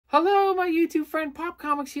Hello, my YouTube friend Pop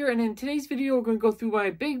Comics here, and in today's video we're going to go through my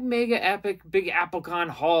big mega epic Big AppleCon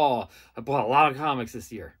haul. I bought a lot of comics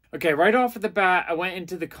this year. Okay, right off of the bat, I went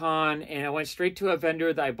into the con and I went straight to a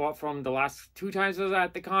vendor that I bought from the last 2 times I was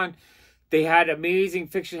at the con. They had amazing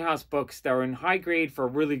Fiction House books that were in high grade for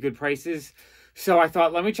really good prices. So I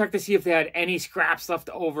thought, let me check to see if they had any scraps left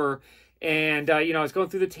over. And, I was going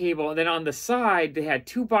through the table, and then on the side, they had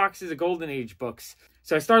 2 boxes of Golden Age books.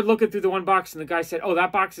 So I started looking through the one box, and the guy said, oh,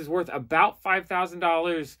 that box is worth about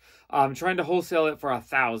 $5,000. I'm trying to wholesale it for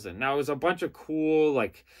 $1,000. Now, it was a bunch of cool,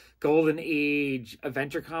 like, Golden Age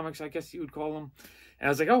adventure comics, I guess you would call them. And I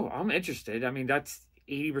was like, oh, I'm interested. I mean, that's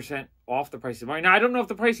 80% off the price of mine. Now, I don't know if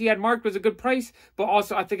the price he had marked was a good price, but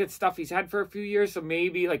also I think it's stuff he's had for a few years, so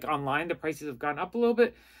maybe, like, online, the prices have gone up a little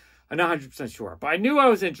bit. I'm not 100% sure, but I knew I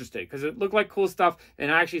was interested because it looked like cool stuff,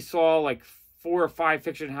 and I actually saw, like, 4 or 5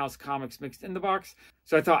 Fiction House comics mixed in the box.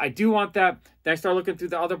 So I thought, I do want that. Then I started looking through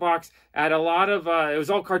the other box. I had a lot of, it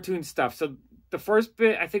was all cartoon stuff. So the first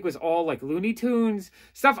bit, I think, was all like Looney Tunes.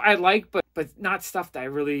 Stuff I like, but not stuff that I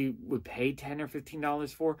really would pay $10 or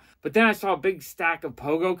 $15 for. But then I saw a big stack of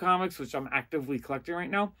Pogo comics, which I'm actively collecting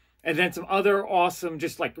right now. And then some other awesome,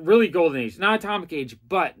 just like really Golden Age, not Atomic Age,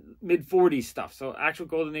 but mid-40s stuff. So actual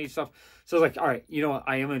Golden Age stuff. So I was like, all right, you know what?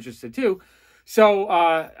 I am interested too.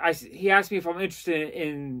 So he asked me if I'm interested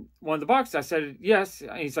in one of the boxes. I said yes.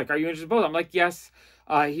 He's like, "Are you interested in both?" I'm like, "Yes."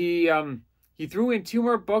 He threw in 2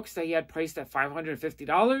 more books that he had priced at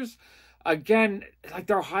 $550. Again, like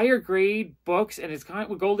they're higher grade books, and it's kind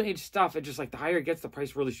of with Golden Age stuff. It just like the higher it gets, the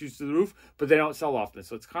price really shoots through the roof. But they don't sell often,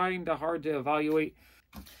 so it's kind of hard to evaluate.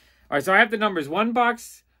 All right, so I have the numbers. One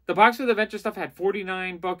box, the box with adventure stuff had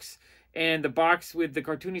 49 books, and the box with the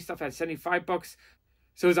cartoony stuff had 75 books.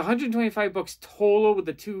 So it was 125 bucks total with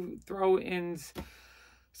the 2 throw-ins.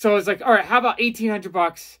 So I was like, all right, how about 1,800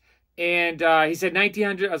 bucks? And he said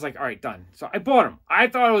 1,900. I was like, all right, done. So I bought them. I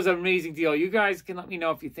thought it was an amazing deal. You guys can let me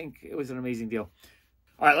know if you think it was an amazing deal.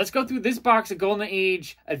 All right, let's go through this box of Golden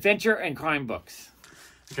Age adventure and crime books.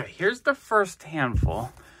 Okay, here's the first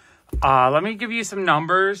handful. Let me give you some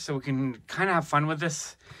numbers so we can kind of have fun with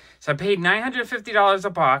this. So I paid $950 a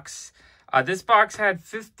box. This box had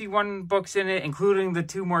 51 books in it, including the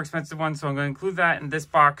 2 more expensive ones. So I'm going to include that in this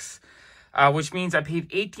box, which means I paid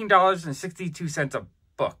 $18.62 a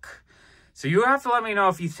book. So you have to let me know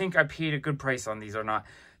if you think I paid a good price on these or not.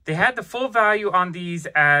 They had the full value on these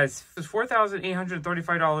as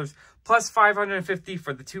 $4,835 plus $550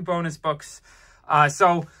 for the 2 bonus books.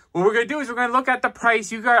 So what we're going to do is we're going to look at the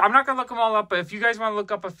price. You guys, I'm not going to look them all up, but if you guys want to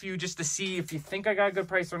look up a few just to see if you think I got a good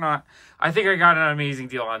price or not, I think I got an amazing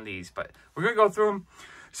deal on these. But we're going to go through them.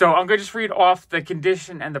 So I'm going to just read off the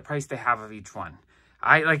condition and the price they have of each one.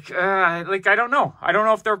 I don't know. I don't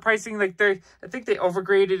know if they're pricing like I think they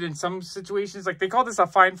overgraded in some situations. Like they call this a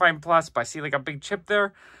fine plus, but I see like a big chip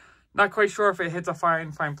there. Not quite sure if it hits a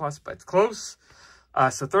fine plus, but it's close.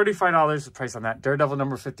 So $35 is the price on that. Daredevil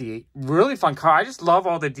number 58. Really fun cover. I just love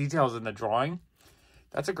all the details in the drawing.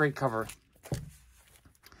 That's a great cover. Let's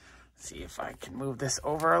see if I can move this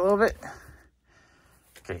over a little bit.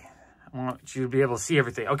 Okay. I want you to be able to see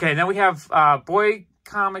everything. Okay, then we have Boy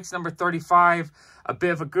Comics number 35. A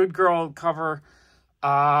bit of a good girl cover.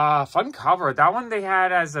 Fun cover. That one they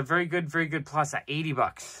had as a very good plus at 80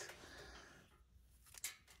 bucks.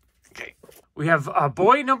 Okay. We have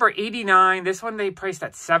Boy number 89. This one they priced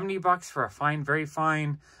at 70 bucks for a fine, very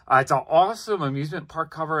fine. It's an awesome amusement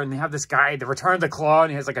park cover, and they have this guy, the Return of the Claw,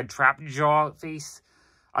 and he has like a trap jaw face.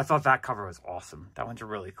 I thought that cover was awesome. That one's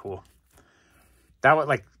really cool. That was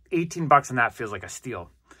like 18 bucks, and that feels like a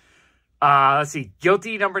steal. Let's see.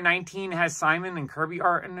 Guilty number 19 has Simon and Kirby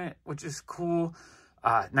art in it, which is cool.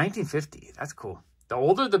 1950. That's cool. The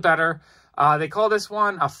older, the better. They call this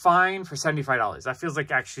one a fine for $75. That feels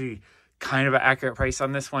like actually kind of an accurate price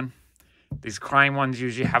on this one. These crime ones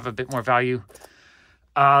usually have a bit more value.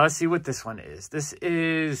 Let's see what this one is. This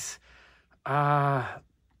is, I'm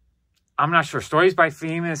not sure. Stories by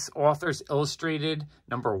Famous Authors Illustrated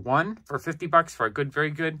number 1 for 50 bucks for a good,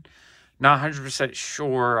 very good. Not 100%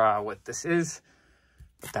 sure what this is,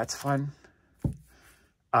 but that's fun.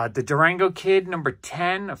 The Durango Kid number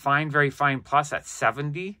 10, a fine, very fine plus at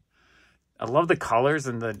 70. I love the colors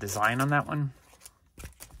and the design on that one.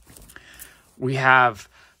 We have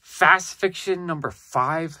Fast Fiction number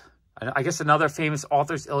 5. I guess another Famous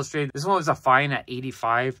Authors Illustrated. This one was a fine at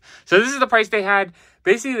 85. So this is the price they had.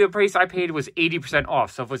 Basically, the price I paid was 80%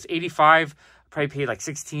 off. So if it was 85, I probably paid like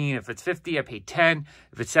 16. If it's 50, I paid 10.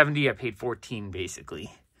 If it's 70, I paid 14,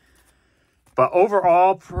 basically. But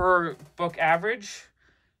overall, per book average,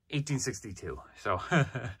 1862. So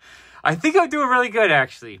I think I'm doing really good,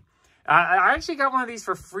 actually. I actually got one of these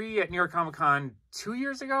for free at New York Comic Con 2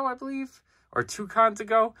 years ago, I believe, or 2 cons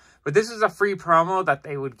ago. But this was a free promo that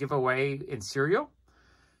they would give away in cereal.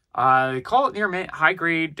 They call it Near Mint, high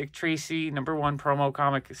grade, Dick Tracy, #1 promo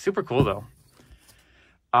comic. Super cool though.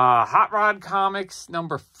 Hot Rod Comics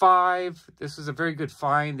 #5. This was a very good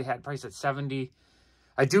find. They had price at $70.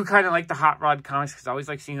 I do kind of like the Hot Rod Comics because I always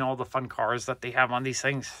like seeing all the fun cars that they have on these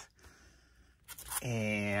things.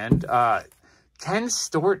 And Ken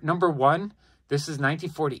Stewart #1. This is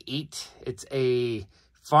 1948. It's a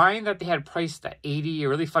find that they had priced at $80. A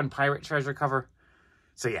really fun pirate treasure cover.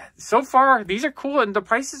 So yeah, so far these are cool, and the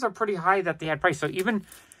prices are pretty high that they had priced. So even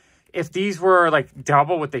if these were like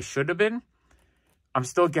double what they should have been, I'm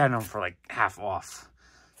still getting them for like half off.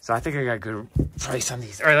 So I think I got a good price on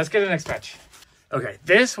these. All right, let's get to the next batch. Okay,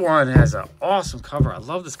 this one has an awesome cover. I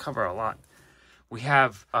love this cover a lot. We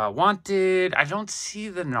have Wanted. I don't see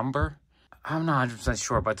the number. I'm not 100%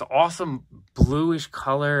 sure, but it's an awesome bluish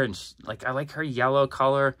color. And like I like her yellow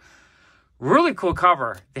color. Really cool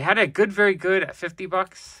cover. They had a good, very good at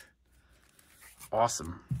 $50.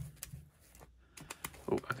 Awesome.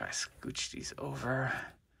 Oh, I gotta scooch these over.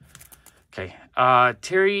 Okay.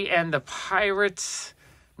 Terry and the Pirates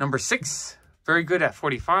 #6. Very good at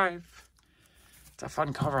 $45. It's a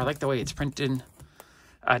fun cover. I like the way it's printed.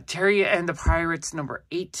 Terry and the Pirates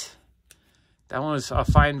 #8. That one was a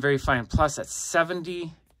fine, very fine plus at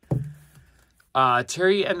 $70.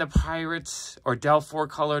 Terry and the Pirates, or Del 4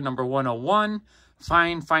 color #101.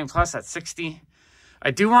 Fine plus at $60.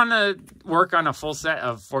 I do want to work on a full set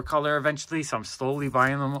of 4 color eventually, so I'm slowly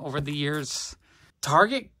buying them over the years.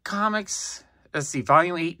 Target Comics, let's see,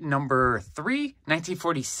 Volume 8, #3,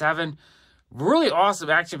 1947. Really awesome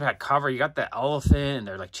action-packed cover. You got the elephant, and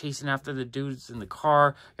they're like chasing after the dudes in the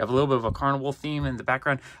car. You have a little bit of a carnival theme in the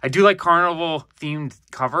background. I do like carnival-themed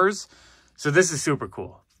covers, so this is super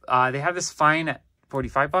cool. They have this fine at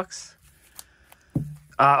 $45.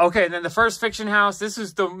 Okay, and then the First Fiction House. This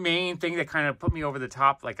is the main thing that kind of put me over the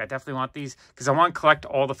top. Like, I definitely want these because I want to collect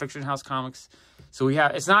all the Fiction House comics. So we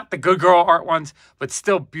have, it's not the Good Girl art ones, but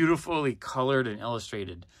still beautifully colored and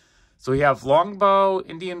illustrated. So we have Longbow,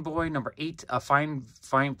 Indian Boy, #8, a fine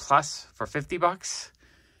plus for $50.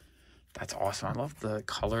 That's awesome. I love the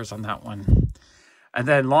colors on that one. And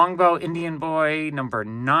then Longbow, Indian Boy,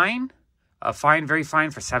 #9, a fine, very fine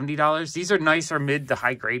for $70. These are nice or mid to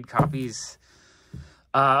high grade copies.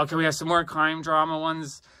 Okay, we have some more crime drama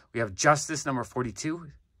ones. We have Justice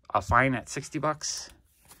 #42, a fine at $60.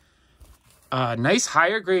 Nice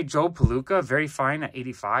higher grade Joe Palooka, very fine at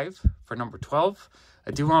 $85 for #12. I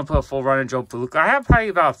do want to put a full run of Joe Palooka. I have probably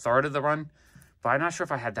about a third of the run, but I'm not sure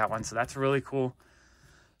if I had that one, so that's really cool.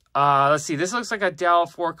 Let's see. This looks like a Dell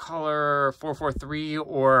 4 color 443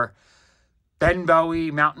 or Ben Bowie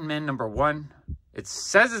Mountain Men #1. It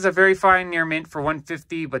says it's a very fine near mint for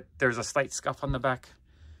 $150, but there's a slight scuff on the back.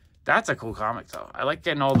 That's a cool comic, though. I like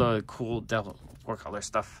getting all the cool Dell 4 color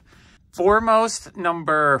stuff. Foremost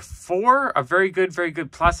 #4, a very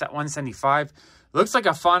good plus at $175. Looks like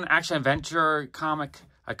a fun action-adventure comic.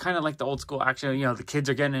 I kind of like the old-school action. You know, the kids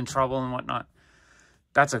are getting in trouble and whatnot.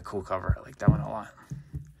 That's a cool cover. I like that one a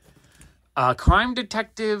lot. Crime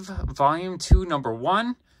Detective Volume 2,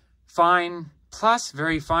 #1. Fine plus,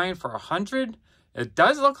 very fine for $100. It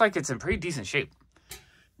does look like it's in pretty decent shape.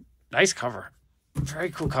 Nice cover.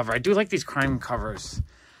 Very cool cover. I do like these crime covers.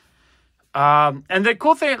 And the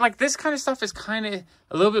cool thing, like this kind of stuff is kind of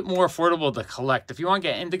a little bit more affordable to collect. If you want to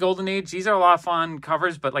get into Golden Age, these are a lot of fun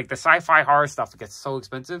covers, but like the sci-fi horror stuff gets so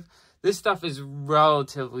expensive. This stuff is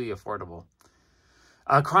relatively affordable.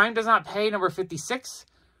 Crime Does Not Pay, #56.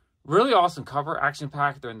 Really awesome cover,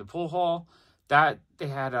 action-packed. They're in the pool hall. That they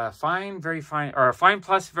had a fine, very fine, or a fine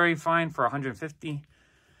plus, very fine for $150.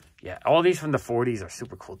 Yeah, all these from the 40s are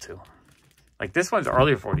super cool too. Like this one's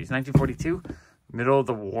earlier 40s, 1942, middle of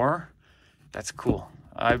the war. That's cool.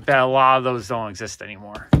 I bet a lot of those don't exist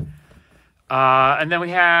anymore. And then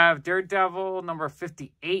we have Daredevil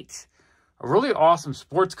 #58. A really awesome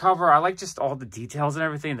sports cover. I like just all the details and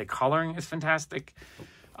everything. The coloring is fantastic.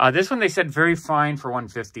 This one they said very fine for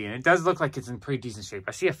 $150, and it does look like it's in pretty decent shape.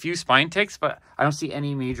 I see a few spine ticks, but I don't see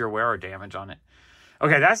any major wear or damage on it.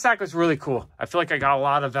 Okay, that stack was really cool. I feel like I got a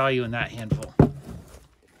lot of value in that handful.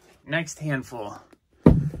 Next handful.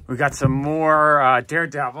 We got some more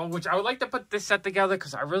Daredevil, which I would like to put this set together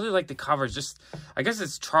because I really like the covers. Just, I guess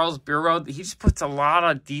it's Charles Bureau. He just puts a lot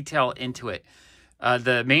of detail into it.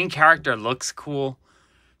 The main character looks cool.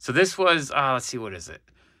 So this was, let's see, what is it?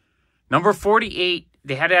 #48.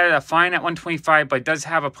 They had it at a fine at $125, but it does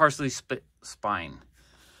have a partially split spine.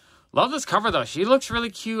 Love this cover, though. She looks really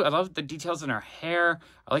cute. I love the details in her hair.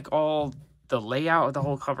 I like all the layout of the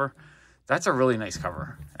whole cover. That's a really nice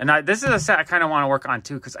cover. And this is a set I kind of want to work on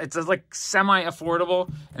too, because it's like semi-affordable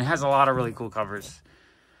and it has a lot of really cool covers.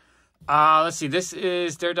 Let's see. This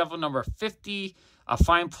is Daredevil number 50. A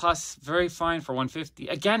fine plus, very fine for 150.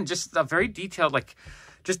 Again, just a very detailed, like,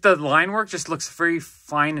 just the line work just looks very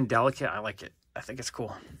fine and delicate. I like it. I think it's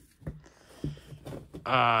cool.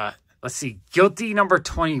 Let's see. Guilty number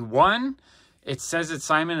 21. It says it's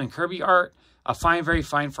Simon and Kirby art. A fine, very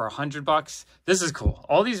fine for $100. This is cool.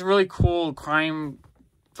 All these really cool crime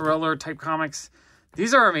thriller type comics.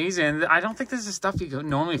 These are amazing. I don't think this is stuff you can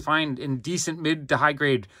normally find in decent mid to high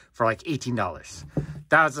grade for like $18.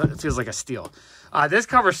 It feels like a steal. This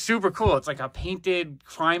cover's super cool. It's like a painted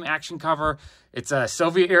crime action cover. It's a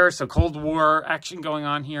Soviet era, so Cold War action going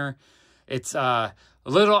on here. It's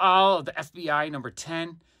Little Owl of the FBI number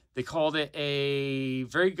 10. They called it a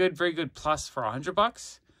very good plus for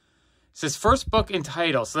 $100. It says first book in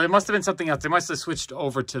title. So it must have been something else. They must have switched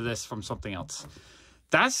over to this from something else.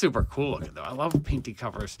 That's super cool looking, though. I love painted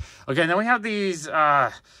covers. Okay, and then we have these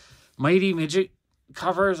Mighty Midget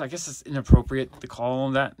covers. I guess it's inappropriate to call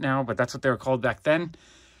them that now, but that's what they were called back then.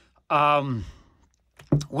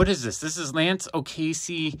 What is this? This is Lance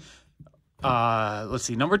O'Casey. Let's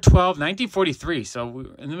see, number 12, 1943. So we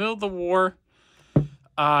were in the middle of the war.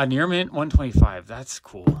 Near mint, 125. That's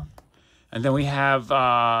cool. And then we have...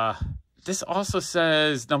 this also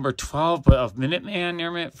says number 12, but of Minuteman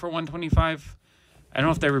near mint for 125. I don't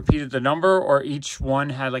know if they repeated the number or each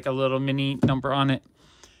one had like a little mini number on it.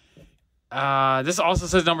 This also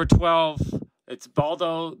says number 12. It's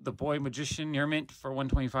Baldo, the Boy Magician near mint for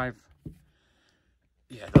 125.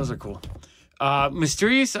 Yeah, those are cool.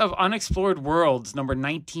 Mysterious of Unexplored Worlds, number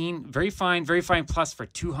 19. Very fine plus for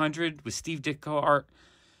 200 with Steve Ditko art.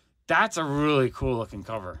 That's a really cool looking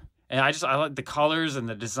cover. And I like the colors and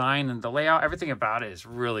the design and the layout. Everything about it is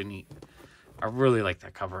really neat. I really like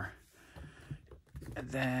that cover. And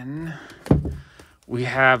then we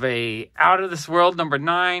have a Out of This World number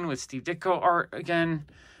 9 with Steve Ditko art again.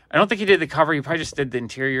 I don't think he did the cover. He probably just did the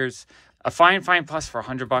interiors. A fine plus for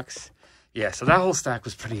 $100. Yeah, so that whole stack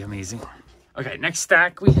was pretty amazing. Okay, next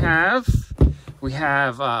stack we have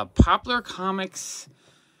Popular Comics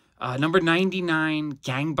number 99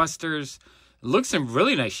 Gangbusters. It looks in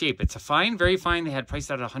really nice shape. It's a fine, very fine. They had priced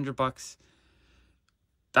out at $100.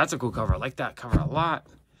 That's a cool cover. I like that cover a lot.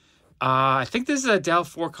 I think this is a Dell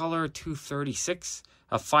 4-color 236.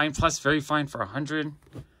 A fine plus, very fine for 100.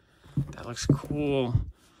 That looks cool.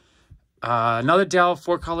 Another Dell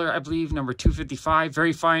 4-color, I believe, number 255.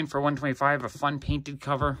 Very fine for 125. A fun painted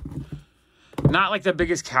cover. Not like the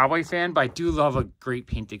biggest cowboy fan, but I do love a great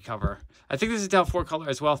painted cover. I think this is Dell 4-color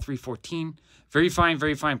as well, 314. Very fine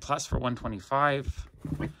plus for 125.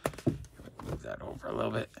 Move that over a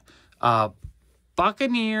little bit.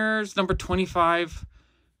 Buccaneers, number 25.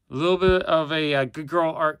 A little bit of a Good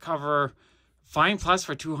Girl art cover. Fine plus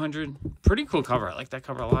for 200. Pretty cool cover. I like that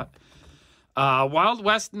cover a lot. Wild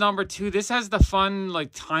West number 2. This has the fun,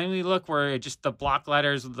 like, timely look where it just the block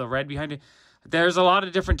letters with the red behind it. There's a lot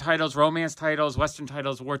of different titles, romance titles, Western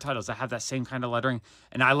titles, war titles that have that same kind of lettering.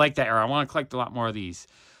 And I like that era. I want to collect a lot more of these.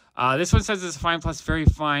 This one says it's fine plus very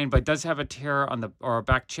fine, but it does have a tear on the or a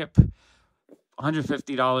back chip.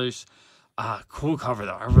 $150. Cool cover,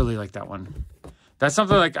 though. I really like that one. That's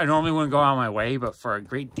something like I normally wouldn't go out of my way, but for a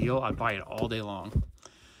great deal, I'd buy it all day long.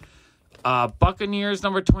 Buccaneers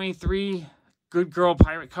number 23. Good Girl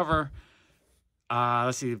pirate cover.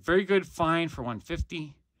 Let's see. Very good fine for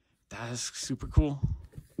 150. That is super cool.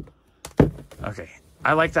 Okay.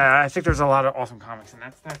 I like that. I think there's a lot of awesome comics in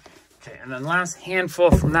that stack. Okay. And then last handful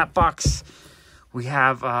from that box, we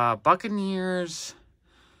have Buccaneers.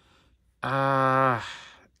 I'm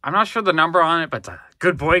not sure the number on it, but it's a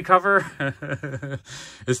Good Boy cover.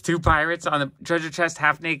 There's 2 pirates on the treasure chest,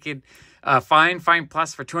 half naked. Fine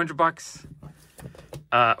plus for $200.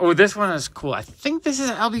 Oh, this one is cool. I think this is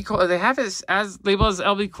LB Cole. They have it as labeled as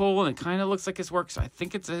LB Cole, and it kind of looks like his work. So I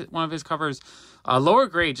think it's one of his covers. Lower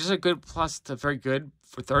grade, just a good plus to very good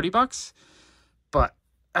for $30. But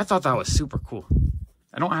I thought that was super cool.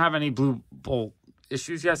 I don't have any Blue Bowl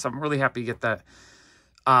issues yet, so I'm really happy to get that.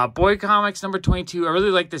 Boy Comics number 22. I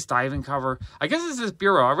really like this diving cover. I guess it's this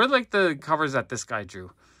bureau. I really like the covers that this guy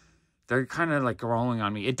drew. They're kind of like growing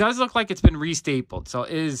on me. It does look like it's been restapled, so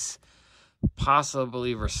it is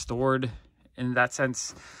possibly restored in that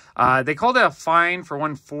sense. They called it a fine for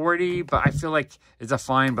 140, but I feel like it's a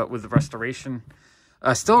fine, but with the restoration.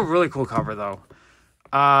 Still a really cool cover, though.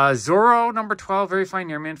 Zorro number 12, very fine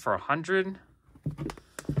near mint for 100.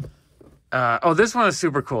 Oh, this one is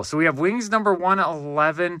super cool. So we have Wings number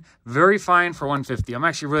 111, very fine for 150. I'm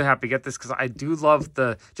actually really happy to get this because I do love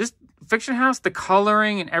the just Fiction House, the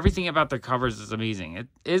coloring and everything about their covers is amazing. It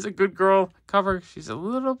is a good girl cover. She's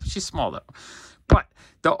small though. But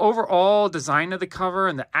the overall design of the cover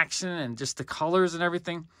and the action and just the colors and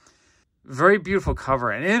everything, very beautiful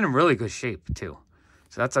cover and in really good shape too.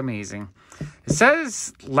 So that's amazing. It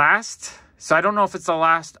says last, so I don't know if it's the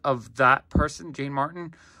last of that person, Jane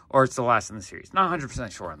Martin, or it's the last in the series. Not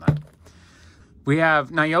 100% sure on that. We have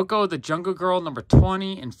Nayoko, the Jungle Girl, number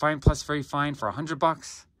 20, in Fine Plus Very Fine for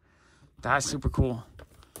 $100. That's super cool.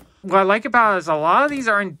 What I like about it is a lot of these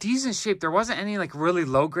are in decent shape. There wasn't any like really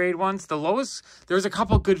low grade ones. The lowest, there was a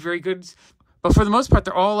couple good, very goods, but for the most part,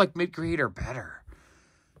 they're all like mid grade or better.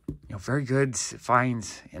 You know, very good,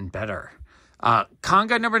 fines, and better.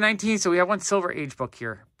 Kanga number 19. So we have one Silver Age book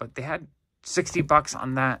here, but they had $60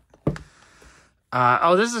 on that.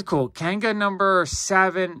 Oh, this is cool. Kanga number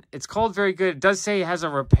 7. It's called Very Good. It does say it has a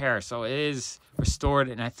repair, so it is restored,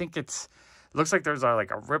 and I think it looks like there's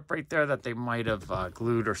like a rip right there that they might have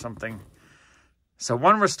glued or something. So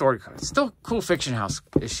one restored. Still cool Fiction House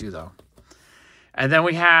issue though. And then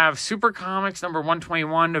we have Super Comics number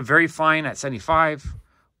 121, Very Fine at 75.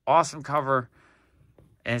 Awesome cover.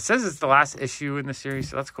 And it says it's the last issue in the series,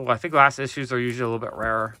 so that's cool. I think last issues are usually a little bit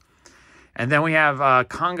rarer. And then we have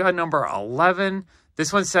Kanga number 11.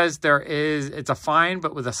 This one says it's a fine,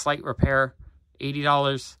 but with a slight repair,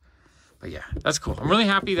 $80. But yeah, that's cool. I'm really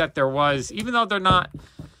happy that there was, even though they're not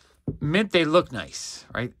mint, they look nice,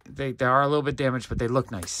 right? They are a little bit damaged, but they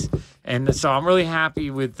look nice. And so I'm really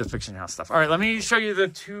happy with the Fiction House stuff. All right, let me show you the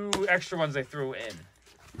 2 extra ones I threw in.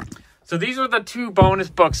 So these are the 2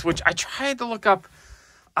 bonus books, which I tried to look up.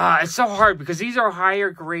 It's so hard because these are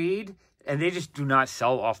higher grade and they just do not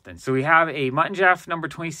sell often. So we have a Mutt and Jeff number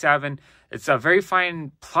 27. It's a Very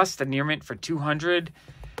Fine plus the near mint for $200.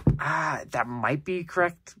 That might be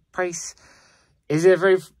correct price. Is it a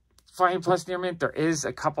Very Fine plus near mint? There is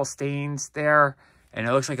a couple stains there, and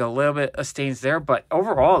it looks like a little bit of stains there, but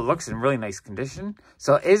overall it looks in really nice condition.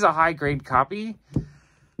 So it is a high grade copy.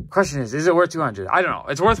 Question is it worth $200? I don't know.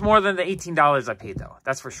 It's worth more than the $18 I paid though.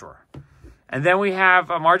 That's for sure. And then we have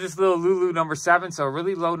Marge's Little Lulu number 7. So a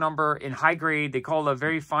really low number in high grade. They call it a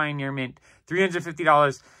Very Fine near mint,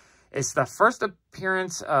 $350. It's the first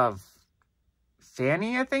appearance of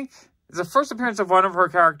Fanny, I think. It's the first appearance of one of her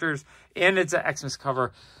characters, and it's an Xmas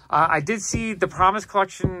cover. I did see the Promise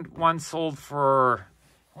Collection one sold for...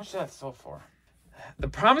 How much did that sell for? The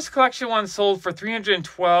Promise Collection one sold for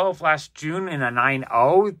 $312 last June in a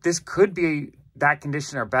 9.0. This could be that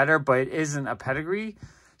condition or better, but it isn't a pedigree.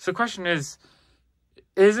 So the question is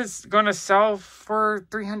it going to sell for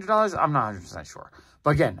 $300? I'm not 100% sure. But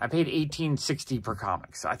again, I paid $18.60 per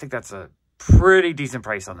comic. So I think that's a pretty decent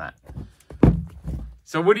price on that.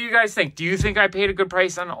 So what do you guys think? Do you think I paid a good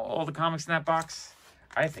price on all the comics in that box?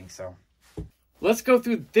 I think so. Let's go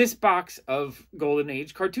through this box of Golden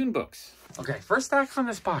Age cartoon books. Okay, first stack from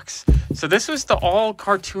this box. So this was the all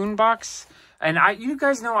cartoon box. And you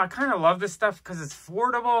guys know I kind of love this stuff because it's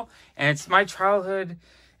affordable and it's my childhood.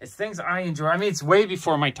 It's things I enjoy. I mean, it's way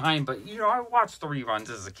before my time, but, you know, I watched the reruns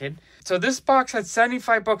as a kid. So this box had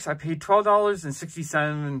 75 books. I paid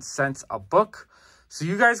 $12.67 a book. So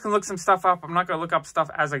you guys can look some stuff up. I'm not going to look up stuff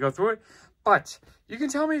as I go through it, but you can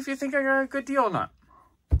tell me if you think I got a good deal or not.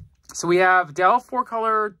 So we have Dell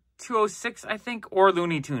 4-color 206, I think, or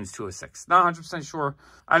Looney Tunes 206. Not 100% sure.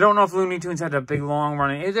 I don't know if Looney Tunes had a big long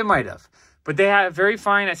run. It might have. But they had Very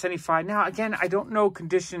Fine at 75. Now, again, I don't know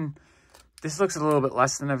condition. This looks a little bit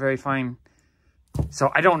less than a Very Fine. So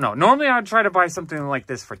I don't know. Normally, I'd try to buy something like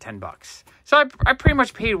this for $10. So I pretty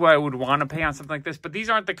much paid what I would want to pay on something like this. But these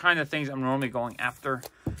aren't the kind of things I'm normally going after.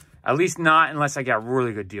 At least not unless I get a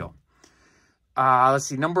really good deal. Let's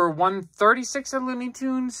see. Number 136 of Looney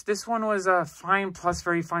Tunes. This one was a Fine plus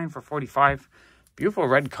Very Fine for $45. Beautiful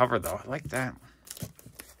red cover, though. I like that.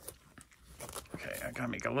 Okay, I gotta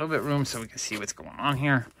make a little bit of room so we can see what's going on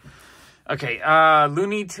here. Okay,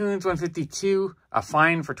 Looney Tunes 152, a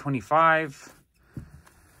Fine for $25.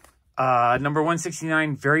 Number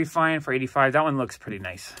 169, Very Fine for $85. That one looks pretty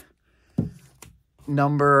nice.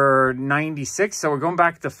 Number 96, so we're going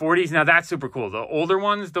back to the 40s. Now that's super cool. The older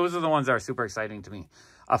ones, those are the ones that are super exciting to me.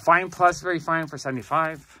 A Fine plus Very Fine for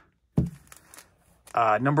 $75.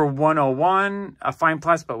 Number 101, a Fine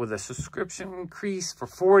plus, but with a subscription increase for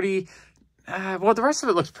 $40. Well, the rest of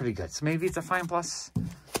it looks pretty good, so maybe it's a Fine plus.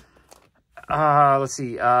 Let's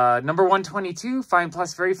see. Number 122, Fine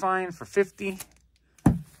plus Very Fine for $50.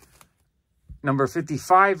 Number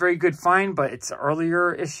 55, Very Good Fine, but it's an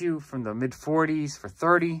earlier issue from the mid-40s for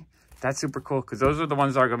 $30. That's super cool, because those are the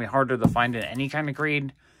ones that are going to be harder to find in any kind of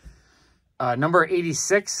grade. Number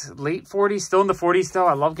 86, late 40s, still in the 40s still.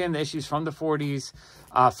 I love getting the issues from the 40s.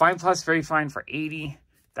 Fine Plus, very fine for 80.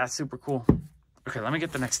 That's super cool. Okay, let me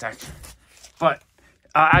get the next stack. But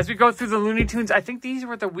as we go through the Looney Tunes, I think these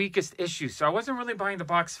were the weakest issues. So I wasn't really buying the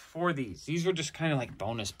box for these. These were just kind of like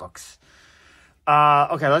bonus books.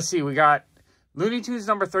 Okay, let's see. We got Looney Tunes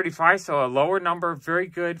number 35. So a lower number. Very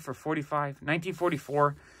good for 45.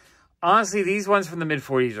 1944. Honestly, these ones from the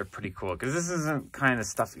mid-40s are pretty cool. Because this isn't kind of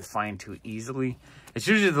stuff you find too easily. It's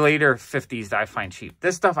usually the later 50s that I find cheap.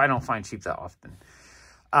 This stuff I don't find cheap that often.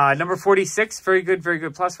 Number 46. Very good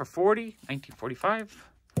plus for 40. 1945.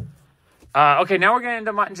 Okay, now we're getting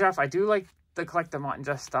into Mutt and Jeff. I do like to collect the Mutt and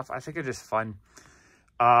Jeff stuff. I think it's just fun.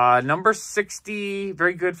 Number 60,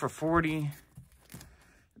 very good for 40.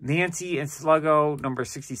 Nancy and Sluggo, number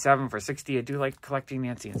 67 for 60. I do like collecting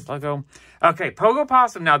Nancy and Sluggo. Okay, Pogo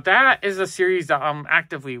Possum. Now, that is a series that I'm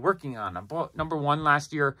actively working on. I bought number 1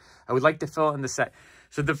 last year. I would like to fill in the set.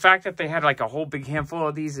 So the fact that they had like a whole big handful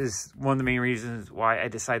of these is one of the main reasons why I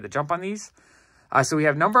decided to jump on these. So we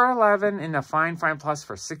have number 11 in a Fine Plus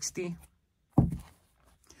for 60.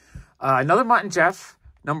 Another Mutt and Jeff,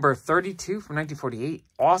 number 32 from 1948.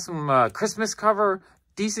 Awesome Christmas cover.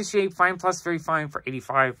 Decent shape. Fine Plus, very fine for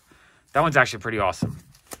 85. That one's actually pretty awesome.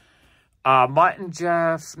 Mutt and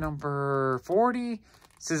Jeff, number 40.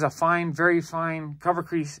 This is a fine, very fine cover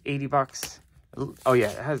crease, 80 bucks. Oh, yeah.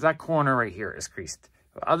 It has that corner right here is creased.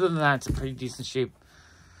 But other than that, it's a pretty decent shape.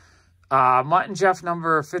 Mutt and Jeff,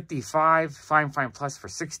 number 55. Fine Plus for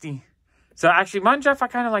 60. So actually, Mutt and Jeff I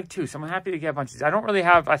kind of like too. So I'm happy to get a bunch of these. I don't really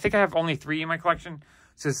have, I think I have only 3 in my collection.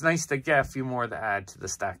 So it's nice to get a few more to add to the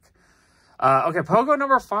stack. Okay, Pogo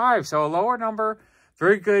number 5. So a lower number.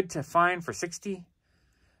 Very good to fine for 60.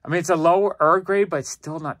 I mean, it's a lower grade, but it's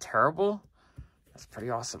still not terrible. That's pretty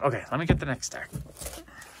awesome. Okay, let me get the next stack.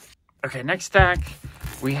 Okay, next stack.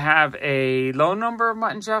 We have a low number of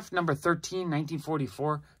Mutt and Jeff, number 13,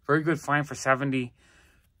 1944. Very good fine for 70.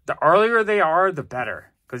 The earlier they are, the better.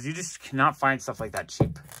 Because you just cannot find stuff like that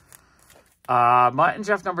cheap. Mutt and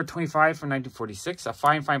Jeff number 25 from 1946. A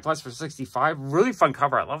Fine Plus for 65. Really fun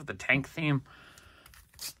cover. I love the tank theme.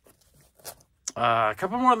 A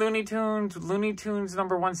couple more Looney Tunes. Looney Tunes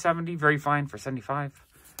number 170. Very fine for 75.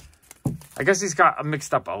 I guess he's got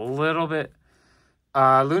mixed up a little bit.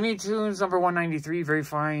 Looney Tunes number 193. Very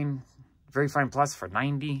fine plus for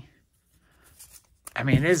 90. I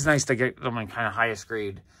mean, it is nice to get them in kind of highest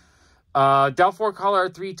grade. Del 4 color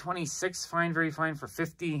 326, very fine for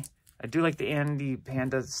 50. I do like the Andy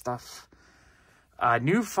Panda stuff.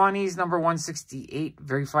 New Funnies number 168,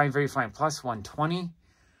 very fine plus 120.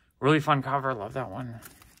 Really fun cover, love that one.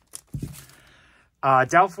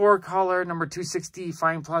 Del 4 color number 260,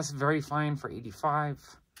 fine plus, very fine for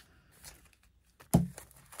 85.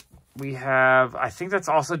 We have, I think that's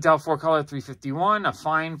also Del 4 color 351, a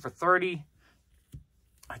fine for 30.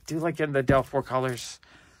 I do like getting the Del 4 colors.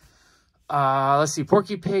 Let's see.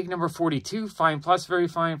 Porky Pig, number 42. Fine plus, very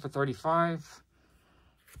fine for 35.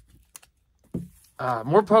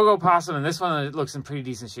 More Pogo Possum, and this one it looks in pretty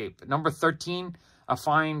decent shape. Number 13. A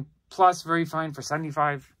fine plus, very fine for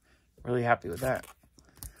 75. Really happy with that.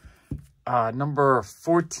 Number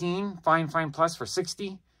 14. Fine plus for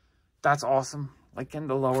 60. That's awesome. Like in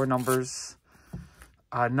the lower numbers.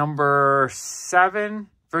 Number 7.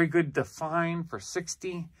 Very good to fine for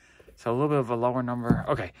 60. So a little bit of a lower number.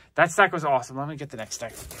 Okay, that stack was awesome. Let me get the next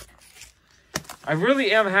stack. I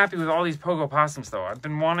really am happy with all these Pogo Possums, though. I've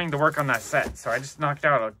been wanting to work on that set, so I just knocked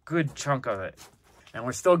out a good chunk of it. And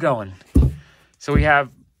we're still going. So we have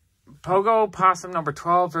Pogo Possum number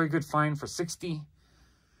 12. Very good fine for 60.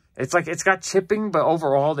 It's like, it's got chipping, but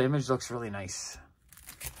overall the image looks really nice.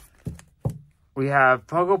 We have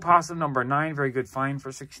Pogo Possum number 9. Very good fine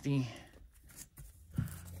for 60.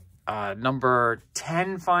 Number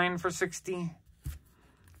 10 fine for 60.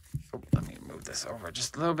 Oh, let me move this over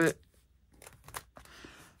just a little bit.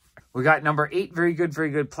 We got number 8, very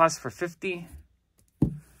good plus for 50.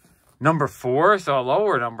 Number 4, so a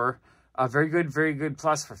lower number, very good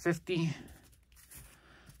plus for 50.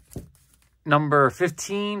 Number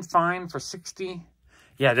 15, fine for 60.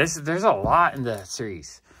 Yeah, there's a lot in the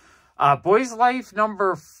series. Boy's Life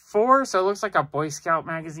number 4, so it looks like a Boy Scout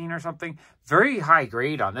magazine or something. Very high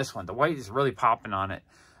grade on this one. The white is really popping on it.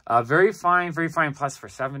 Very fine plus for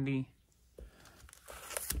 70.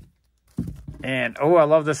 And, oh, I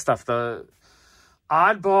love this stuff. The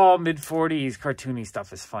oddball mid-40s cartoony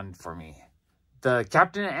stuff is fun for me. The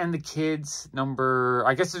Captain and the Kids number,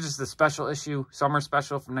 I guess it's just the special issue, summer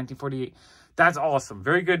special from 1948. That's awesome.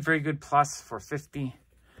 Very good plus for 50.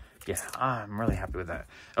 Yeah, I'm really happy with that.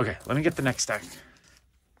 Okay, let me get the next stack.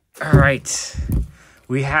 All right.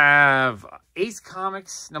 We have Ace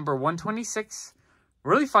Comics number 126.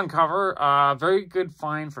 Really fun cover. Very good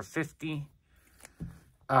find for 50.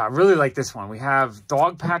 Really like this one. We have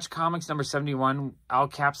Dog Patch Comics number 71. Al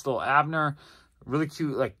Caps, Little Abner. Really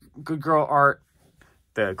cute, like good girl art.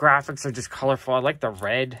 The graphics are just colorful. I like the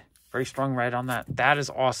red. Very strong red on that. That is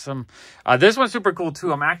awesome. This one's super cool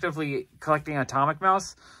too. I'm actively collecting Atomic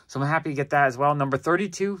Mouse, so I'm happy to get that as well. Number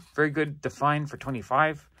 32. Very good defined for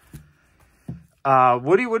 25.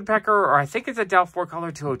 Woody Woodpecker, or I think it's a Dell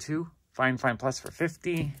 4-color 202. Fine plus for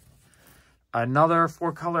 50. Another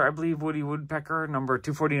 4-color, I believe, Woody Woodpecker, number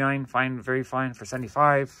 249. Fine, very fine for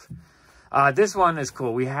 75. This one is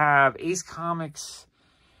cool. We have Ace Comics,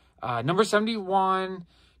 number 71.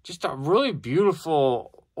 Just a really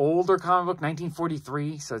beautiful older comic book,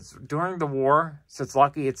 1943. So it's during the war. So it's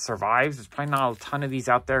lucky it survives. There's probably not a ton of these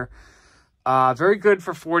out there. Very good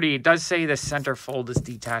for 40. It does say the center fold is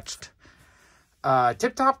detached.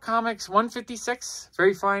 Tip Top Comics 156,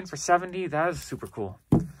 very fine for 70. That is super cool.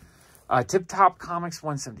 Tip Top Comics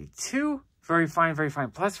 172, very fine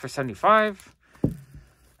plus for 75.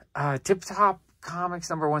 Tip Top Comics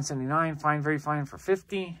number 179, fine, very fine for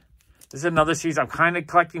 50. This is another series I'm kind of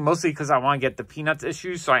collecting, mostly because I want to get the Peanuts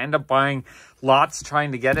issues, so I end up buying lots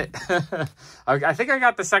trying to get it. I think I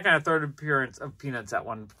got the second or third appearance of Peanuts at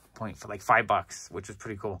one point for like $5, which was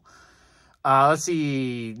pretty cool. Let's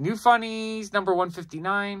see, New Funnies, number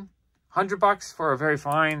 159, $100 for a very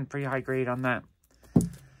fine, pretty high grade on that.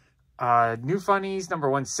 New Funnies, number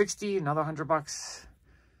 160, another $100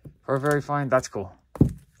 for a very fine. That's cool.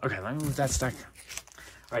 Okay, let me move that stack.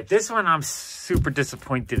 All right, this one I'm super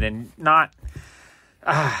disappointed in. Not,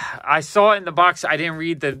 I saw it in the box. I didn't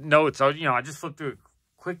read the notes. So, I just flipped through it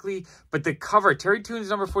quickly. But the cover, Terry Toons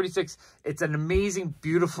number 46, it's an amazing,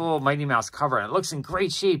 beautiful Mighty Mouse cover. And it looks in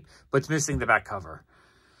great shape, but it's missing the back cover.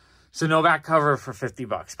 So no back cover for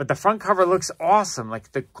 $50. But the front cover looks awesome.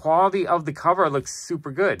 Like the quality of the cover looks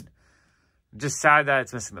super good. Just sad that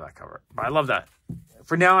it's missing the back cover. But I love that.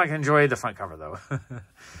 For now, I can enjoy the front cover,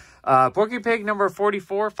 though. Porky Pig, number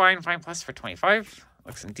 44. Fine plus for 25.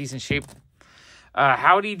 Looks in decent shape.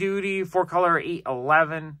 Howdy Doody, 4-color,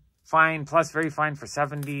 811. Fine plus very fine for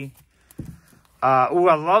 70. I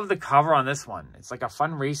love the cover on this one. It's like a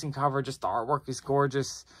fun racing cover. Just the artwork is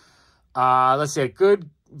gorgeous. Let's see,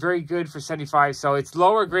 very good for 75. So it's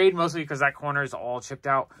lower grade, mostly because that corner is all chipped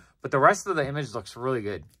out. But the rest of the image looks really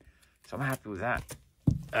good. So I'm happy with that.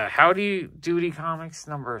 Howdy Doody Comics,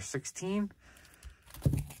 number 16.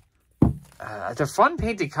 They're fun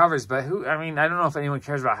painted covers, but I don't know if anyone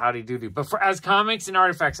cares about Howdy Doody. But as comics and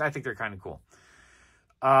artifacts, I think they're kind of cool.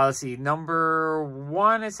 Let's see, number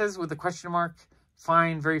 1, it says, with the question mark.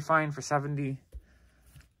 Fine, very fine for 70.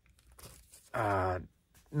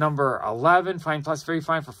 Number 11, fine plus very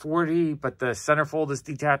fine for 40, but the centerfold is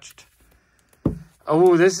detached.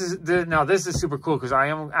 Oh, this is super cool because I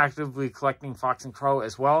am actively collecting Fox and Crow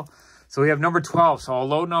as well. So we have number 12, so a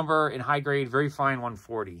low number in high grade, very fine,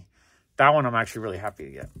 140. That one I'm actually really happy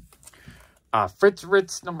to get. Fritz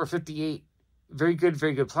Ritz, number 58, very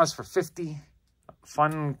good plus for 50.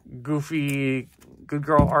 Fun, goofy, good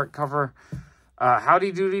girl art cover.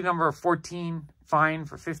 Howdy Doody, number 14, fine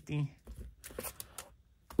for 50.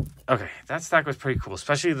 Okay, that stack was pretty cool,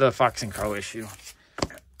 especially the Fox and Crow issue.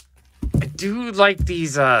 I do like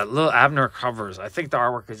these little Abner covers. I think the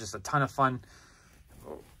artwork is just a ton of fun.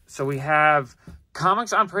 So we have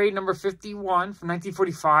Comics on Parade number 51 from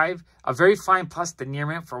 1945. A very fine plus the near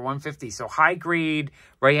mint for 150. So high grade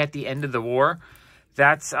right at the end of the war.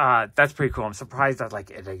 That's pretty cool. I'm surprised that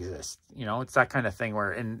it exists. It's that kind of thing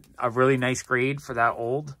where in a really nice grade for that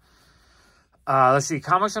old. Let's see,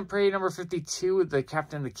 Comics on Parade number 52 with the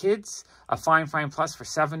Captain and the Kids. A fine plus for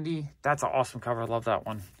 70. That's an awesome cover. I love that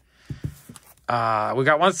one. We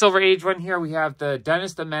got one Silver Age one here. We have the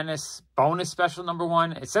Dennis the Menace bonus special number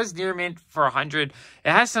 1. It says near mint for 100.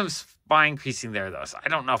 It has some spine creasing there though, so I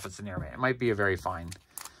don't know if it's a near mint. It might be a very fine,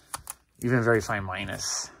 even very fine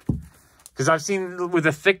minus. Because I've seen with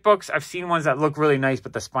the thick books, I've seen ones that look really nice,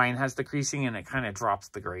 but the spine has the creasing and it kind of drops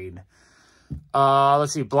the grade.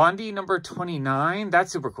 Let's see, Blondie number 29.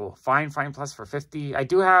 That's super cool. Fine plus for 50. I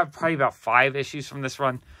do have probably about 5 issues from this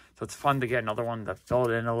run, so it's fun to get another one to fill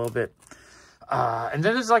it in a little bit. And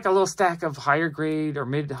then there's like a little stack of higher grade or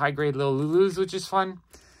mid-high grade Little Lulus, which is fun.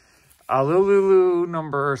 Little Lulu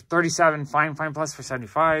number 37, fine plus for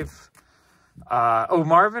 75.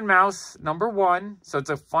 Marvin Mouse number 1. So it's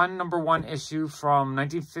a fun number 1 issue from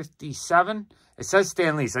 1957. It says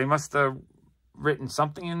Stan Lee, so he must have written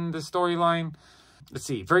something in the storyline. Let's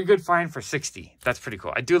see, very good fine for 60. That's pretty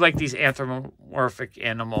cool. I do like these anthropomorphic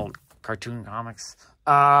animal cartoon comics.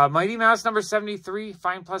 Mighty Mouse number 73,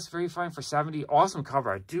 fine plus, very fine for 70. Awesome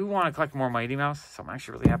cover. I do want to collect more Mighty Mouse, so I'm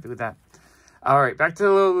actually really happy with that. All right, back to the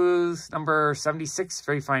Lulu's number 76,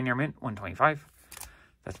 very fine near mint, 125.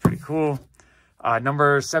 That's pretty cool.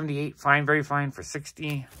 Number 78, fine, very fine for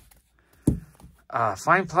 60.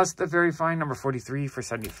 Fine plus the very fine, number 43 for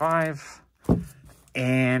 75.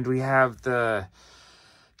 And we have the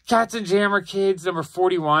Cats and Jammer Kids, number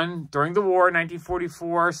 41, during the war,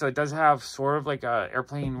 1944. So it does have sort of like a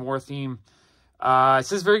airplane war theme. It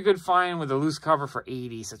says very good fine with a loose cover for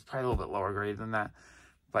 80. So it's probably a little bit lower grade than that.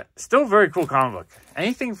 But still very cool comic book.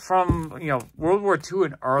 Anything from, you know, World War II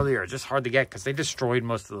and earlier, just hard to get because they destroyed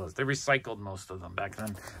most of those. They recycled most of them back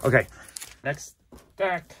then. Okay, next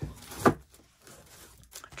stack.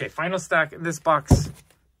 Okay, final stack in this box.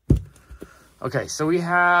 Okay, so we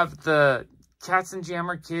have the Cats and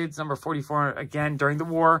Jammer Kids, number 44, again, during the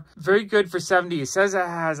war. Very good for 70. It says it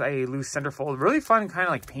has a loose centerfold. Really fun, kind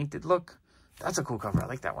of like painted look. That's a cool cover. I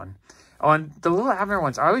like that one. Oh, and the little Abner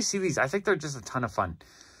ones, I always see these. I think they're just a ton of fun.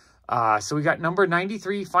 So we got number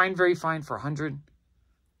 93, fine, very fine for 100.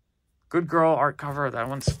 Good Girl art cover. That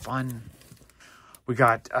one's fun. We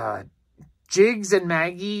got Jigs and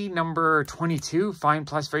Maggie, number 22, fine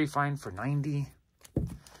plus, very fine for 90.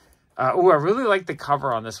 Oh, I really like the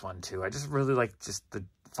cover on this one, too. I just really like just the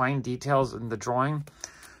fine details in the drawing.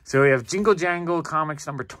 So we have Jingle Jangle Comics,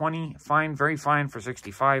 number 20, fine, very fine for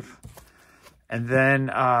 65. And then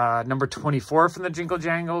number 24 from the Jingle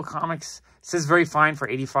Jangle Comics. It says very fine for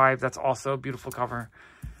 85. That's also a beautiful cover.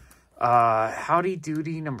 Howdy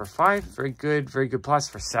Doody number 5. Very good plus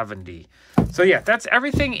for 70. So yeah, that's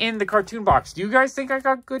everything in the cartoon box. Do you guys think I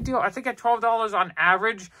got a good deal? I think at $12 on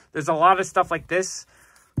average, there's a lot of stuff like this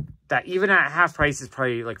that even at half price is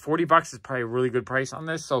probably like $40 is probably a really good price on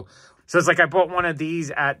this. So it's like I bought one of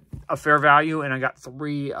these at a fair value and I got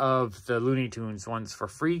 3 of the Looney Tunes ones for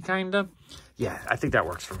free, kind of. Yeah, I think that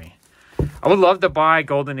works for me. I would love to buy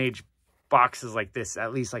Golden Age boxes like this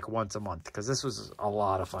at least like once a month because this was a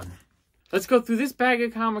lot of fun. Let's go through this bag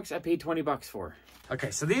of comics I paid $20 for.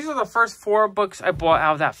 Okay, so these are the first 4 books I bought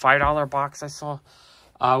out of that $5 box I saw.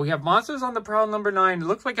 We have Monsters on the Prowl number 9. It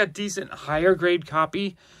looks like a decent higher grade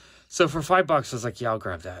copy. So for $5, I was like, yeah, I'll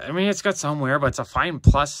grab that. I mean, it's got somewhere, but it's a fine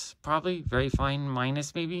plus, probably. Very fine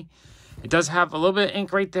minus, maybe. It does have a little bit of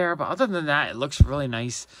ink right there, but other than that, it looks really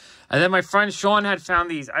nice. And then my friend Sean had found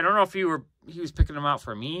these. I don't know if he was picking them out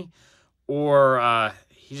for me, or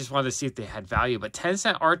he just wanted to see if they had value. But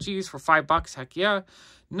 10-cent Archies for $5, heck yeah.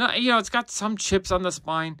 No, you know, it's got some chips on the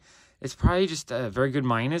spine. It's probably just a very good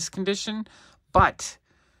minus condition, but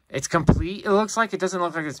it's complete. It looks like it doesn't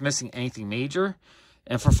look like it's missing anything major.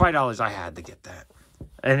 And for $5, I had to get that.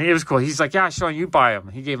 And it was cool. He's like, yeah, Sean, you buy them.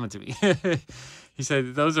 He gave them to me. He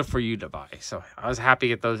said, those are for you to buy. So I was happy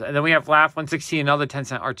to get those. And then we have Laugh 116, another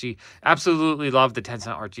 10-cent Archie. Absolutely love the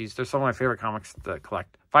 10-cent Archies. They're some of my favorite comics to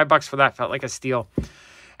collect. $5 for that felt like a steal.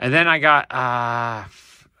 And then I got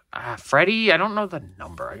Freddy. I don't know the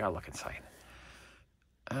number. I got to look inside.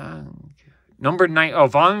 Number 9. Oh,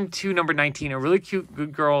 Volume 2, number 19. A really cute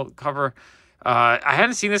Good Girl cover. I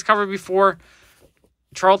hadn't seen this cover before.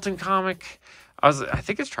 Charlton comic. I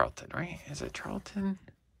think it's Charlton, right? Is it Charlton?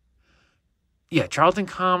 Yeah, Charlton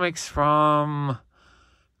Comics from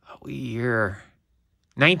what year?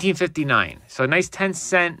 1959. So a nice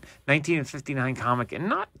 10-cent 1959 comic in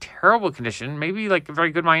not terrible condition. Maybe like a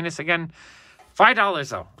very good minus again. $5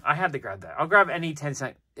 though. I had to grab that. I'll grab any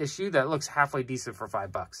 10-cent issue that looks halfway decent for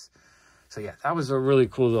 $5. So yeah, that was a really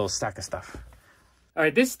cool little stack of stuff. All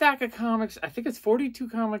right, this stack of comics, I think it's 42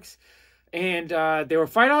 comics. And they were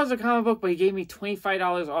 $5 a comic book, but he gave me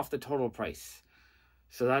 $25 off the total price.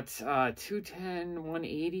 So that's $210,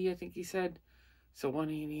 $180, I think he said. So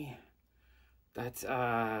 $180. That's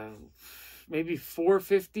maybe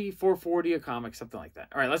 $450, $440 a comic, something like that.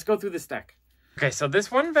 All right, let's go through the stack. Okay, so this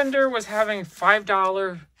one vendor was having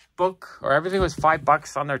 $5 book, or everything was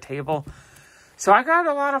 $5 on their table. So I got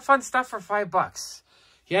a lot of fun stuff for $5.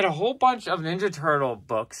 He had a whole bunch of Ninja Turtle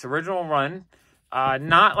books, original run.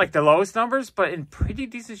 Not like the lowest numbers, but in pretty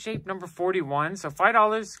decent shape, number 41. So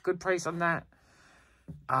 $5, good price on that.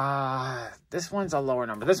 This one's a lower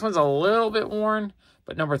number. This one's a little bit worn,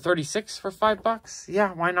 but number 36 for $5.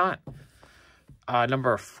 Yeah, why not?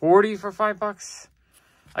 Number 40 for $5.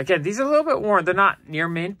 Again, these are a little bit worn. They're not near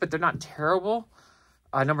mint, but they're not terrible.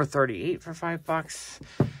 Number 38 for $5.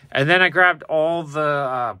 And then I grabbed all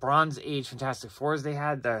the Bronze Age Fantastic Fours they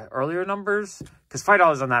had, the earlier numbers, because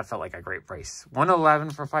 $5 on that felt like a great price. 111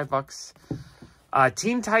 for $5.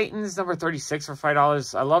 Teen Titans, number 36 for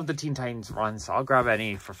 $5. I love the Teen Titans run, so I'll grab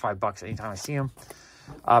any for $5 anytime I see them.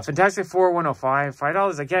 Fantastic Four 105,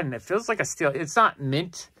 $5 again. It feels like a steal. It's not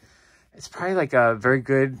mint. It's probably like a very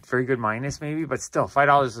good minus maybe, but still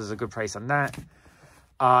 $5 is a good price on that.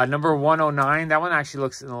 Number 109, that one actually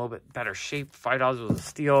looks in a little bit better shape. $5 was a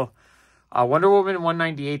steal. Wonder Woman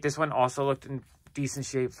 198, this one also looked in decent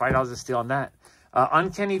shape. $5 a steal on that.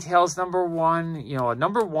 Uncanny Tales number 1, you know, a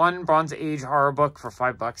number 1 Bronze Age horror book for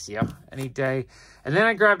 $5, yeah, any day. And then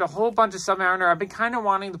I grabbed a whole bunch of Submariner. I've been kind of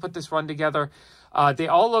wanting to put this run together. They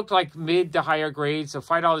all looked like mid to higher grades, so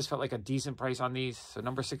 $5 felt like a decent price on these. So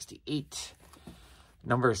number 68,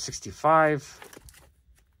 number 65.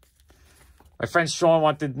 My friend Sean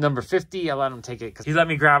wanted number 50. I let him take it because he let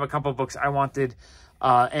me grab a couple books I wanted.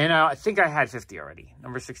 And I think I had 50 already.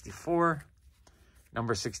 Number 64,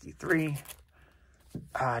 number 63,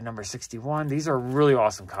 number 61. These are really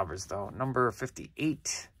awesome covers, though. Number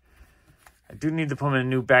 58. I do need to put them in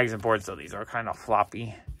new bags and boards, though. These are kind of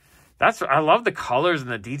floppy. I love the colors and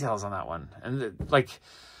the details on that one. And,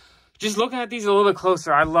 just looking at these a little bit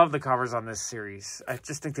closer, I love the covers on this series. I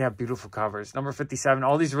just think they have beautiful covers. Number 57,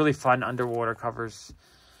 all these really fun underwater covers.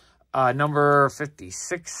 Number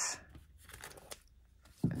 56.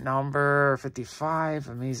 Number 55,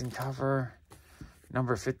 amazing cover.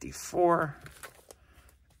 Number 54.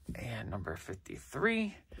 And number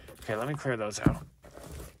 53. Okay, let me clear those out.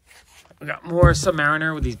 We got more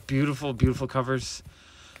Submariner with these beautiful, beautiful covers.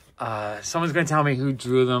 Someone's going to tell me who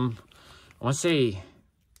drew them. I want to say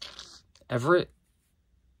Everett.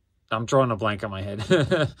 I'm drawing a blank on my head.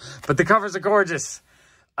 But the covers are gorgeous.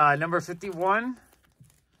 Number 51.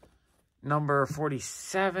 Number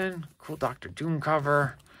 47. Cool Dr. Doom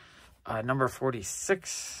cover. Number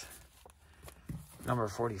 46. Number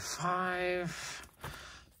 45.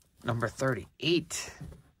 Number 38.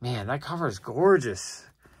 Man, that cover is gorgeous.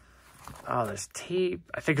 Oh, there's tape.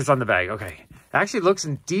 I think it's on the bag. Okay. It actually looks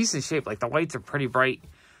in decent shape. Like, the whites are pretty bright.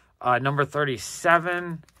 Number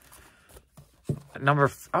 37.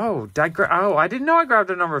 I didn't know I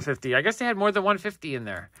grabbed a number 50. I guess they had more than 150 in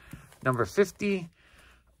there. Number 50.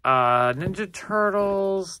 Ninja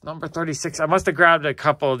Turtles. Number 36. I must have grabbed a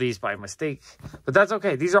couple of these by mistake. But that's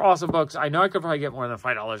okay. These are awesome books. I know I could probably get more than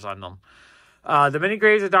 $5 on them. The Mini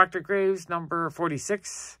Graves of Dr. Graves. Number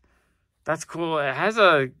 46. That's cool. It has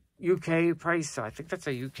a UK price, so I think that's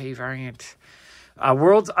a UK variant.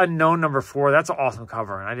 World's Unknown number 4. That's an awesome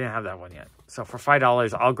cover, and I didn't have that one yet. So for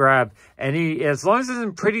 $5, I'll grab any, as long as it's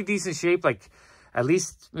in pretty decent shape, like at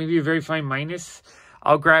least maybe a very fine minus,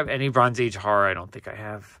 I'll grab any Bronze Age horror I don't think I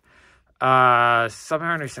have.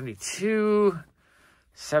 Submariner 72,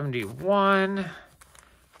 71,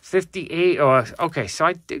 58. Oh, okay, so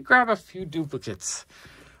I did grab a few duplicates.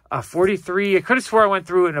 43. I could have swore I went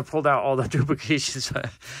through and I pulled out all the duplications.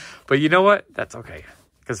 But you know what? That's okay.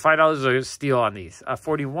 Because $5 is a steal on these.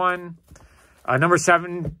 41. Number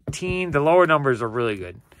 17. The lower numbers are really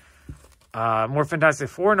good. More Fantastic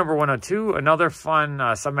Four. Number 102. Another fun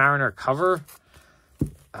Submariner cover.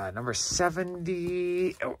 Number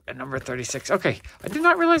 70. Oh, and number 36. Okay. I did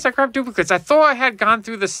not realize I grabbed duplicates. I thought I had gone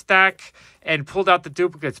through the stack and pulled out the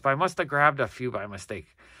duplicates. But I must have grabbed a few by mistake.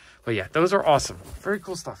 But yeah, those are awesome. Very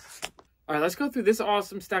cool stuff. All right, let's go through this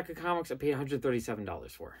awesome stack of comics I paid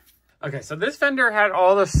 $137 for. Okay, so this vendor had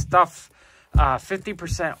all the stuff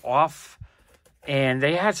 50% off. And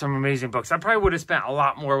they had some amazing books. I probably would have spent a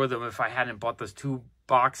lot more with them if I hadn't bought those 2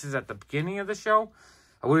 boxes at the beginning of the show.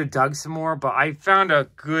 I would have dug some more, but I found a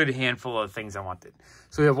good handful of things I wanted.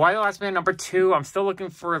 So we have Why the Last Man number 2. I'm still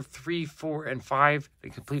looking for 3, 4, and 5 to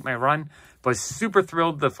complete my run. But super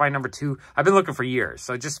thrilled to find number 2. I've been looking for years.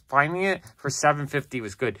 So just finding it for $7.50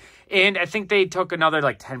 was good. And I think they took another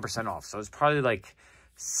like 10% off. So it's probably like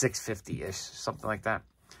 $6.50-ish, something like that.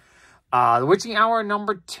 The Witching Hour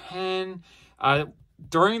number 10.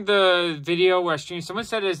 During the video where I streamed, someone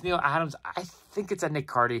said it's Neil Adams. I think it's a Nick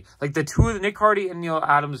Cardy. Like the two of the Nick Cardy and Neil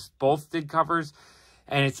Adams both did covers.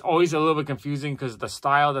 And it's always a little bit confusing because the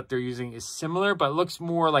style that they're using is similar, but it looks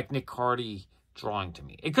more like Nick Cardy drawing to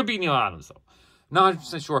me. It could be Neil Adams, though. Not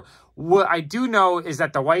 100% sure. What I do know is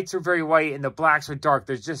that the whites are very white and the blacks are dark.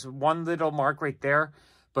 There's just one little mark right there.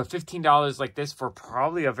 But $15 like this for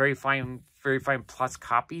probably a very fine plus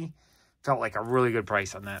copy felt like a really good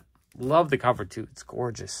price on that. Love the cover, too. It's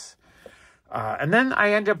gorgeous. And then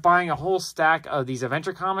I ended up buying a whole stack of these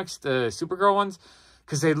Adventure comics, the Supergirl ones,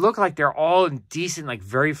 because they look like they're all in decent, like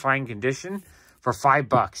very fine condition for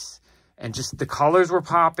 $5. And just the colors were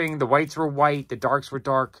popping. The whites were white. The darks were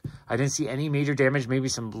dark. I didn't see any major damage. Maybe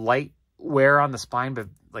some light wear on the spine. But,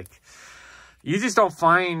 like, you just don't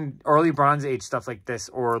find early Bronze Age stuff like this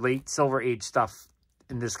or late Silver Age stuff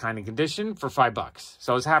in this kind of condition for $5.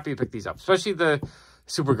 So I was happy to pick these up. Especially the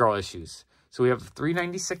Supergirl issues. So we have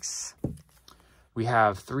 $3.96. We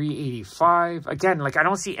have $3.85. Again, like I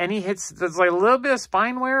don't see any hits. There's like a little bit of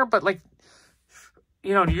spine wear, but like,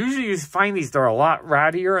 you know, usually you find these, they're a lot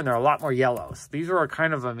rattier and they're a lot more yellows. These are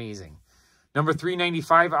kind of amazing. Number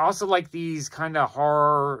 $3.95. I also like these kind of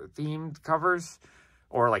horror themed covers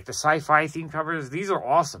or like the sci-fi themed covers. These are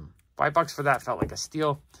awesome. $5 for that felt like a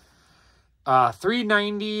steal.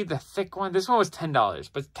 $3.90, the thick one. This one was $10,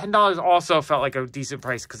 but $10 also felt like a decent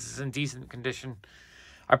price because it's in decent condition.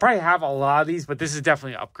 I probably have a lot of these, but this is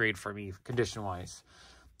definitely an upgrade for me condition-wise.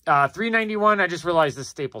 $3.91, I just realized the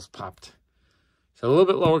staples popped. So a little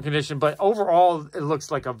bit lower condition, but overall, it looks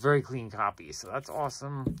like a very clean copy. So that's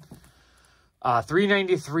awesome.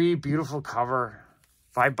 $3.93, beautiful cover.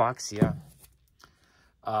 $5, yeah.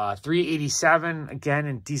 $3.87, again,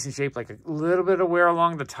 in decent shape, like a little bit of wear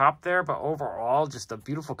along the top there, but overall, just a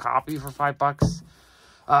beautiful copy for $5.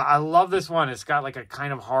 I love this one. It's got like a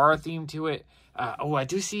kind of horror theme to it. Oh, I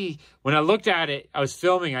do see, when I looked at it, I was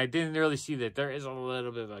filming, I didn't really see that there is a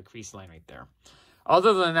little bit of a crease line right there.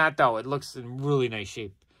 Other than that, though, it looks in really nice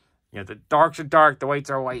shape. You know, the darks are dark, the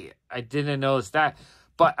whites are white. I didn't notice that,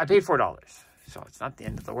 but I paid $4, so it's not the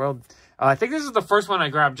end of the world. I think this is the first one I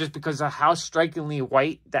grabbed just because of how strikingly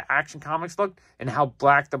white the Action Comics looked and how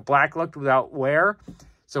black the black looked without wear.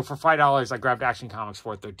 So for $5, I grabbed Action Comics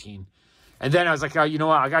 413. And then I was like, oh, you know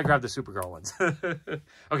what? I got to grab the Supergirl ones.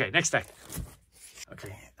 Okay, next deck.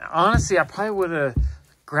 Okay, honestly, I probably would have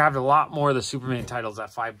grabbed a lot more of the Superman titles at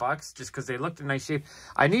 $5 just because they looked in nice shape.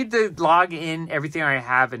 I need to log in everything I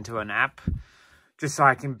have into an app just so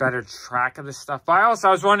I can better track of this stuff. But I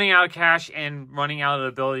was running out of cash and running out of the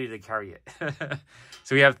ability to carry it.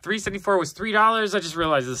 So we have $3.74 was $3. I just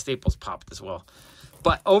realized the staples popped as well.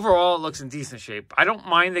 But overall, it looks in decent shape. I don't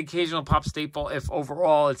mind the occasional pop staple if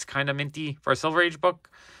overall it's kind of minty for a Silver Age book.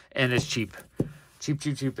 And it's cheap.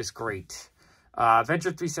 Cheap is great.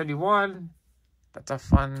 Adventure 371. That's a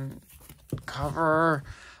fun cover.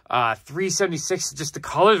 376. Just the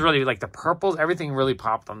colors really, like the purples, everything really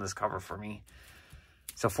popped on this cover for me.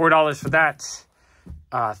 So $4 for that.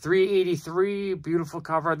 383, beautiful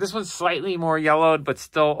cover. This one's slightly more yellowed, but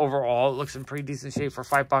still overall it looks in pretty decent shape for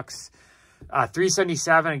 $5.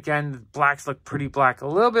 377, again, the blacks look pretty black. A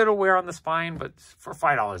little bit of wear on the spine, but for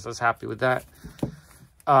 $5, I was happy with that.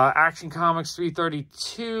 Action Comics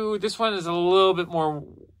 332. This one is a little bit more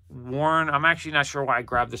worn. I'm actually not sure why I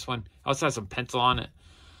grabbed this one. It also has some pencil on it.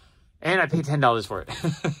 And I paid $10 for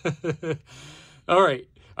it. All right.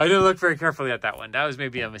 I didn't look very carefully at that one. That was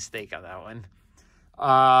maybe a mistake on that one.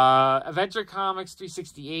 Adventure Comics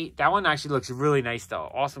 368. That one actually looks really nice, though.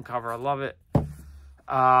 Awesome cover. I love it.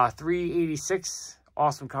 386.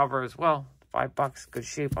 Awesome cover as well. $5. Good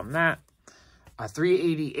shape on that.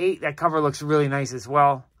 388. That cover looks really nice as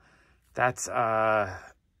well. That's,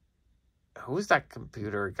 who's that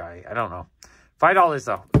computer guy? I don't know. $5,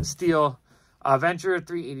 though. Steel. Adventure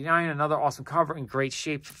 389. Another awesome cover in great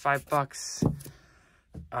shape for $5.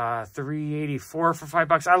 384 for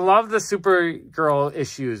 $5. I love the Supergirl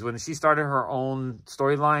issues when she started her own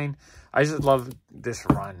storyline. I just love this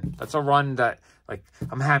run. That's a run that, like,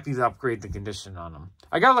 I'm happy to upgrade the condition on them.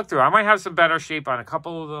 I gotta look through. I might have some better shape on a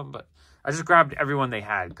couple of them, but I just grabbed everyone they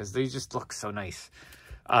had because they just look so nice.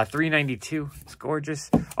 392. It's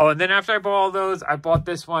gorgeous. Oh, and then after I bought all those, I bought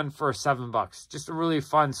this one for $7. Just a really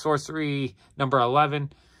fun Sorcery number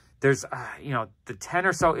 11. There's, you know, the 10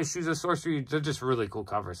 or so issues of Sorcery. They're just really cool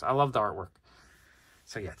covers. I love the artwork.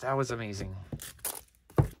 So, yeah, that was amazing.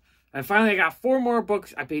 And finally, I got 4 more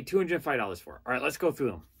books I paid $205 for. All right, let's go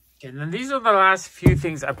through them. Okay, and then these are the last few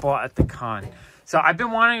things I bought at the con. So I've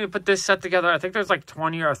been wanting to put this set together. I think there's like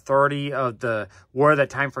 20 or 30 of the War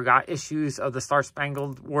That Time Forgot issues of the Star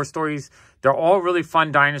Spangled War stories. They're all really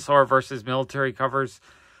fun dinosaur versus military covers.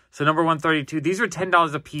 So number 132, these are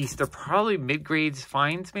 $10 a piece. They're probably mid-grades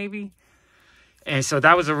finds, maybe. And so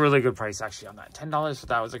that was a really good price, actually, on that. $10, so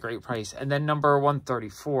that was a great price. And then number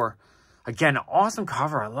 134, again, awesome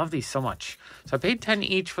cover. I love these so much. So I paid $10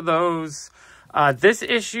 each for those. This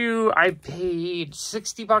issue, I paid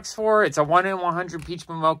 $60 for. It's a 1 in 100 Peach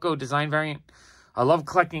Momoko design variant. I love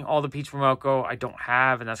collecting all the Peach Momoko I don't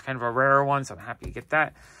have, and that's kind of a rarer one, so I'm happy to get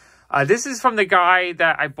that. This is from the guy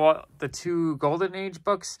that I bought the 2 Golden Age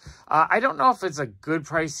books. I don't know if it's a good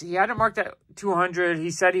price. He had it marked at $200. He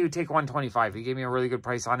said he would take $125. He gave me a really good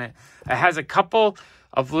price on it. It has a couple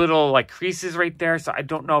of little like creases right there, so I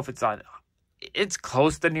don't know if it's on. It's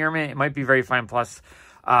close to near mint. It might be very fine plus.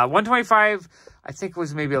 $125, I think,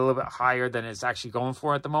 was maybe a little bit higher than it's actually going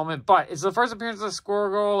for at the moment. But it's the first appearance of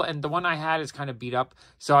Squirrel Girl, and the one I had is kind of beat up.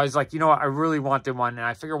 So I was like, you know what? I really wanted one, and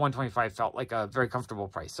I figure $125 felt like a very comfortable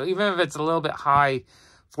price. So even if it's a little bit high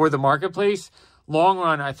for the marketplace. Long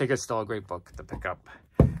run, I think it's still a great book to pick up.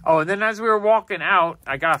 Oh, and then as we were walking out,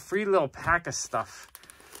 I got a free little pack of stuff.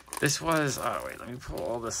 This was, oh wait, let me pull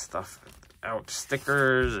all this stuff out.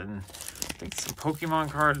 Stickers and I think some Pokemon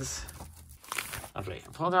cards. Okay,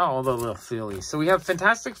 I pulled out all the little feelies. So we have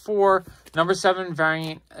Fantastic Four, #7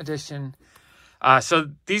 variant edition. So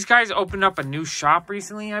these guys opened up a new shop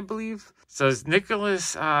recently, I believe. So it's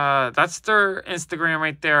Nicholas, that's their Instagram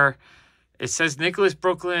right there. It says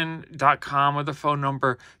nicholasbrooklyn.com with a phone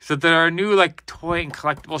number. So they're a new like toy and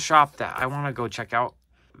collectible shop that I want to go check out.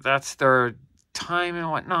 That's their time and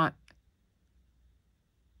whatnot.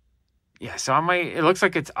 Yeah, so it looks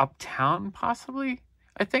like it's uptown possibly,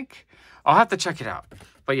 I think. I'll have to check it out.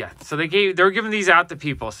 But yeah, so they were giving these out to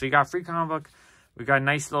people. So you got free comic book. We got a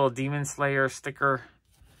nice little Demon Slayer sticker.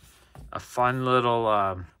 A fun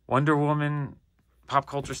little Wonder Woman pop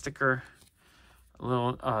culture sticker. A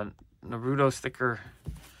little Naruto sticker.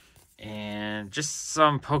 And just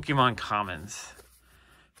some Pokemon commons.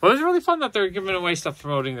 But it was really fun that they're giving away stuff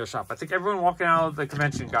promoting their shop. I think everyone walking out of the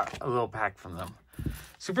convention got a little pack from them.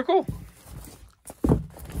 Super cool.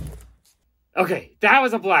 Okay, that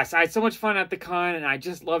was a blast. I had so much fun at the con, and I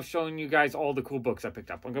just love showing you guys all the cool books I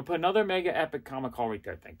picked up. I'm going to put another mega epic comic haul right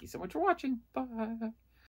there. Thank you so much for watching. Bye.